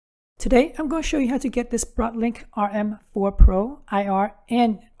Today, I'm going to show you how to get this BroadLink RM4 Pro IR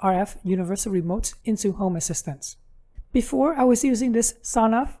and RF universal remotes into Home Assistant. Before, I was using this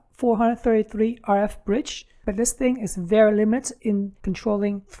Sonoff 433 RF bridge, but this thing is very limited in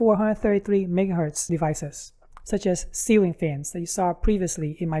controlling 433 MHz devices, such as ceiling fans that you saw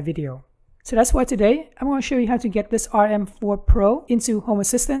previously in my video. So that's why today I'm going to show you how to get this RM4 Pro into Home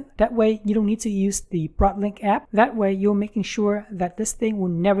Assistant. That way you don't need to use the BroadLink app. That way you're making sure that this thing will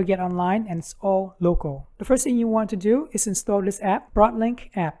never get online and it's all local. The first thing you want to do is install this app,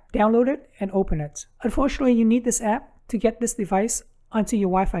 BroadLink app. Download it and open it. Unfortunately, you need this app to get this device onto your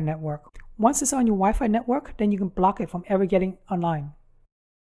Wi-Fi network. Once it's on your Wi-Fi network, then you can block it from ever getting online.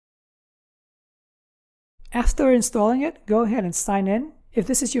 After installing it, go ahead and sign in. If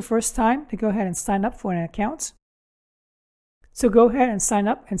this is your first time, then go ahead and sign up for an account. So go ahead and sign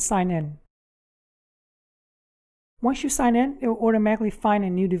up and sign in. Once you sign in, it will automatically find a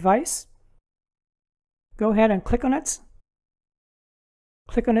new device. Go ahead and click on it.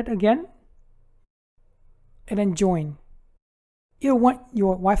 Click on it again. And then join. You'll want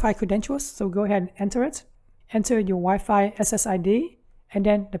your Wi-Fi credentials, so go ahead and enter it. Enter your Wi-Fi SSID and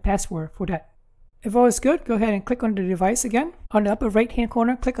then the password for that. If all is good, go ahead and click on the device again. On the upper right hand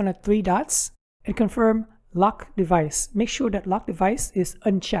corner, click on the three dots and confirm lock device. Make sure that lock device is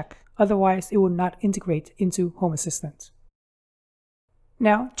unchecked, otherwise it will not integrate into Home Assistant.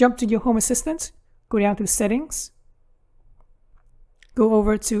 Now jump to your Home Assistant, go down to settings, go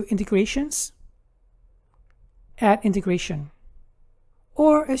over to integrations, add integration.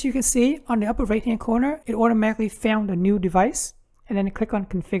 Or as you can see on the upper right hand corner, it automatically found a new device and then click on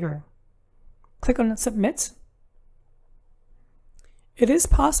configure. Click on submit. It is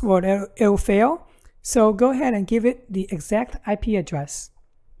possible that it will fail, so go ahead and give it the exact IP address.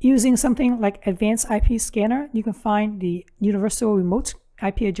 Using something like Advanced IP Scanner, you can find the universal remote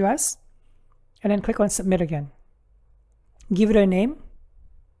IP address and then click on submit again. Give it a name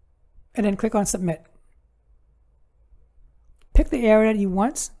and then click on submit. Pick the area that you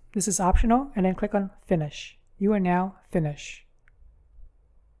want. This is optional, and then click on finish. You are now finished.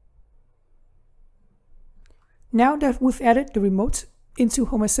 Now that we've added the remote into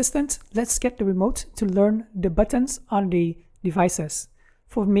Home Assistant, let's get the remote to learn the buttons on the devices.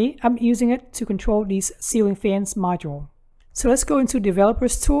 For me, I'm using it to control these ceiling fans module. So let's go into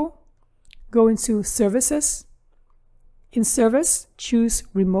Developers Tool, go into Services. In Service, choose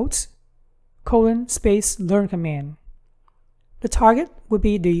Remote, :learn command. The target would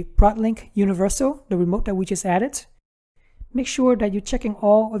be the BroadLink Universal, the remote that we just added. Make sure that you're checking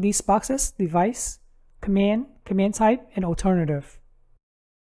all of these boxes: device, command, command type, and alternative.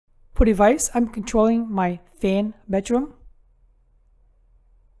 For device, I'm controlling my fan bedroom.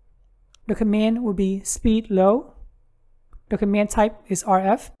 The command will be speed low. The command type is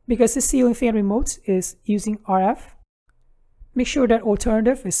RF because the ceiling fan remote is using RF. Make sure that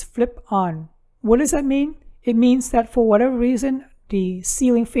alternative is flip on. What does that mean? It means that for whatever reason, the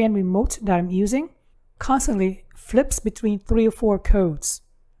ceiling fan remote that I'm using constantly flips between 3 or 4 codes.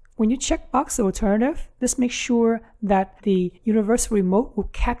 When you check box the alternative, this makes sure that the universal remote will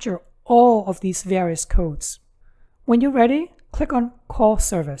capture all of these various codes. When you're ready, click on Call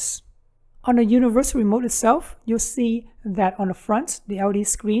Service. On the universal remote itself, you'll see that on the front, the LED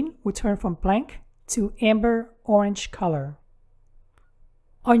screen will turn from blank to amber orange color.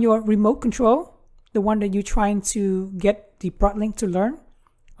 On your remote control, the one that you're trying to get the BroadLink to learn,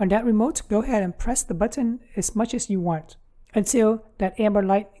 on that remote, go ahead and press the button as much as you want until that amber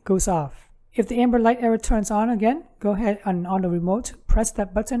light goes off. If the amber light ever turns on again, go ahead and on the remote, press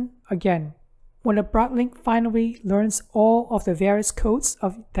that button again. When the BroadLink finally learns all of the various codes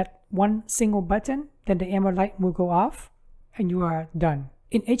of that one single button, then the amber light will go off and you are done.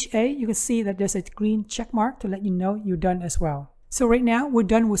 In HA, you can see that there's a green check mark to let you know you're done as well. So right now, we're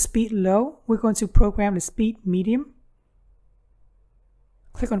done with speed low. We're going to program the speed medium.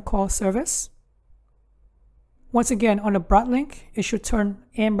 Click on Call Service. Once again, on the BroadLink, it should turn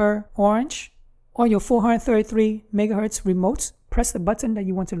amber orange. On your 433 MHz remote, press the button that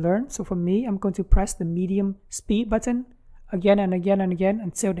you want to learn. So for me, I'm going to press the medium speed button again and again and again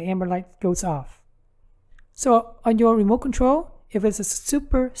until the amber light goes off. So on your remote control, if it's a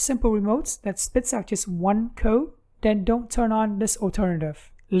super simple remote that spits out just one code, then don't turn on this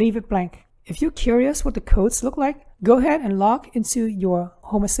alternative. Leave it blank. If you're curious what the codes look like, go ahead and log into your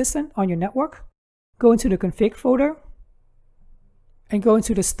Home Assistant on your network. Go into the config folder and go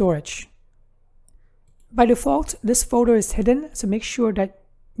into the storage. By default, this folder is hidden, so make sure that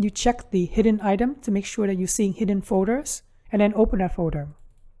you check the hidden item to make sure that you're seeing hidden folders, and then open that folder.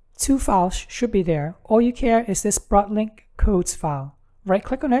 2 files should be there. All you care is this BroadLink codes file. right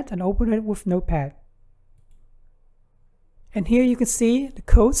click on it and open it with Notepad. And here you can see the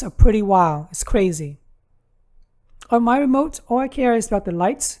codes are pretty wild. It's crazy. On my remote, all I care is about the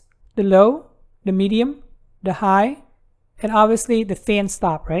lights, the low, the medium, the high, and obviously the fan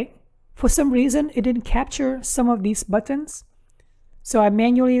stop, right? For some reason, it didn't capture some of these buttons. So I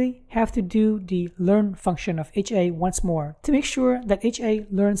manually have to do the learn function of HA once more to make sure that HA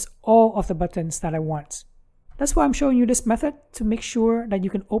learns all of the buttons that I want. That's why I'm showing you this method, to make sure that you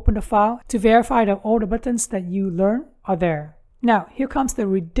can open the file to verify that all the buttons that you learn are there. Now, here comes the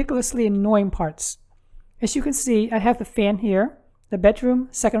ridiculously annoying parts. As you can see, I have the fan here, the bedroom,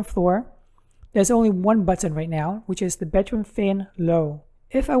 second floor. There's only one button right now, which is the bedroom fan low.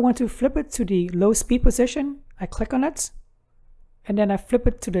 If I want to flip it to the low speed position, I click on it, and then I flip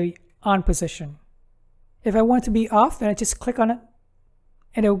it to the on position. If I want it to be off, then I just click on it,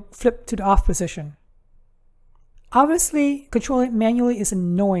 and it'll flip to the off position. Obviously, controlling it manually is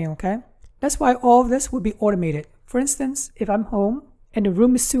annoying, okay? That's why all of this would be automated. For instance, if I'm home and the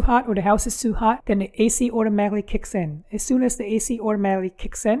room is too hot or the house is too hot, then the AC automatically kicks in. As soon as the AC automatically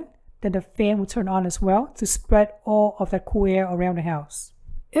kicks in, then the fan will turn on as well to spread all of that cool air around the house.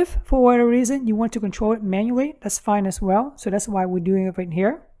 If for whatever reason you want to control it manually, that's fine as well. So that's why we're doing it right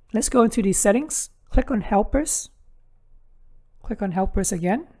here. Let's go into the settings, click on helpers, click on helpers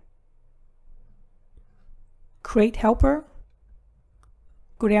again, create helper,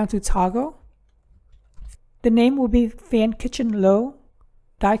 go down to toggle. The name will be fan kitchen low.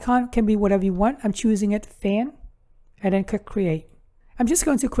 The icon can be whatever you want. I'm choosing it fan, and then click create. I'm just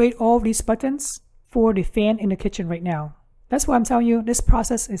going to create all of these buttons for the fan in the kitchen right now. That's why I'm telling you this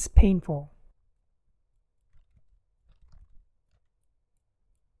process is painful.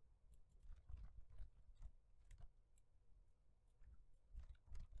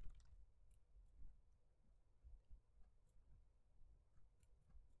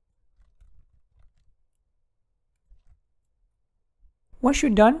 Once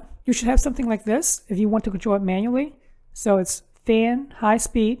you're done, you should have something like this if you want to control it manually. So it's fan high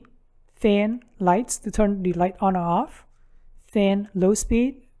speed, fan lights to turn the light on or off, fan low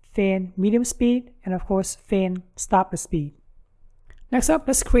speed, fan medium speed, and of course fan stop the speed. Next up,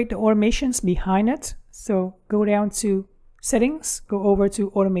 let's create the automations behind it. So go down to settings, go over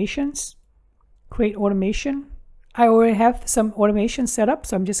to automations, create automation. I already have some automation set up,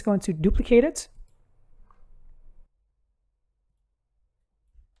 so I'm just going to duplicate it.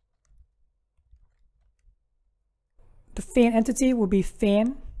 The fan entity will be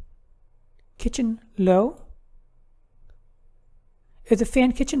fan kitchen low. If the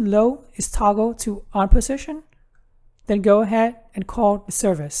fan kitchen low is toggled to on position, then go ahead and call the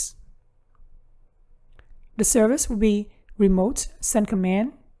service. The service will be remote send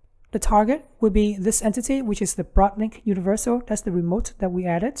command. The target will be this entity, which is the BroadLink Universal. That's the remote that we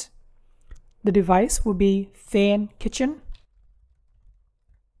added. The device will be fan kitchen.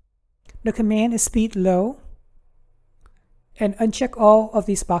 The command is speed low. And uncheck all of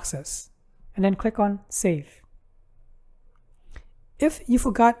these boxes, and then click on save. If you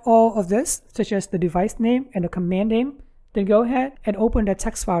forgot all of this, such as the device name and the command name, then go ahead and open that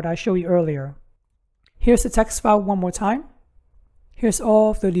text file that I showed you earlier. Here's the text file one more time. Here's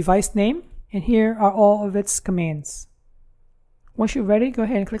all of the device name, and here are all of its commands. Once you're ready, go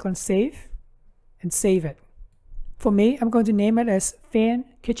ahead and click on save and save it. For me, I'm going to name it as fan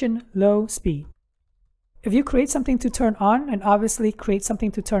kitchen low speed. If you create something to turn on and obviously create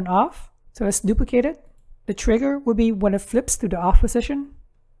something to turn off, so let's duplicate it. The trigger will be when it flips to the off position.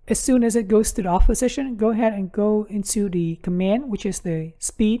 As soon as it goes to the off position, go ahead and go into the command, which is the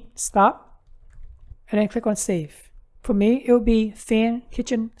speed stop, and then click on save. For me, it will be fan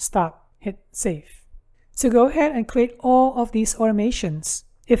kitchen stop. Hit save. So go ahead and create all of these automations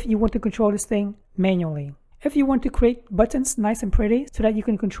if you want to control this thing manually. If you want to create buttons nice and pretty so that you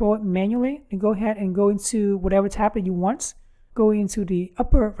can control it manually, then go ahead and go into whatever tab that you want. Go into the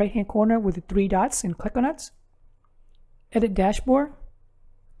upper right hand corner with the 3 dots and click on it. Edit dashboard.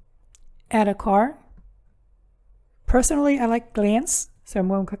 Add a car. Personally, I like glance, so I'm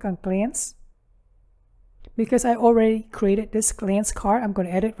going to click on glance. Because I already created this glance car, I'm going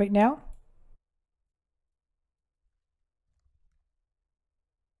to edit right now.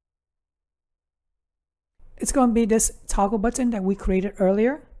 It's going to be this toggle button that we created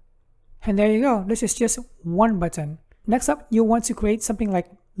earlier. And there you go. This is just one button. Next up, you'll want to create something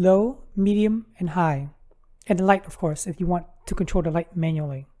like low, medium, and high. And the light, of course, if you want to control the light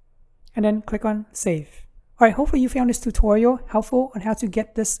manually. And then click on save. Alright, hopefully you found this tutorial helpful on how to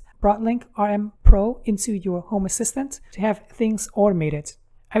get this BroadLink RM4 into your home assistant to have things automated.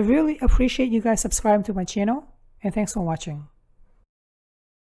 I really appreciate you guys subscribing to my channel, and thanks for watching.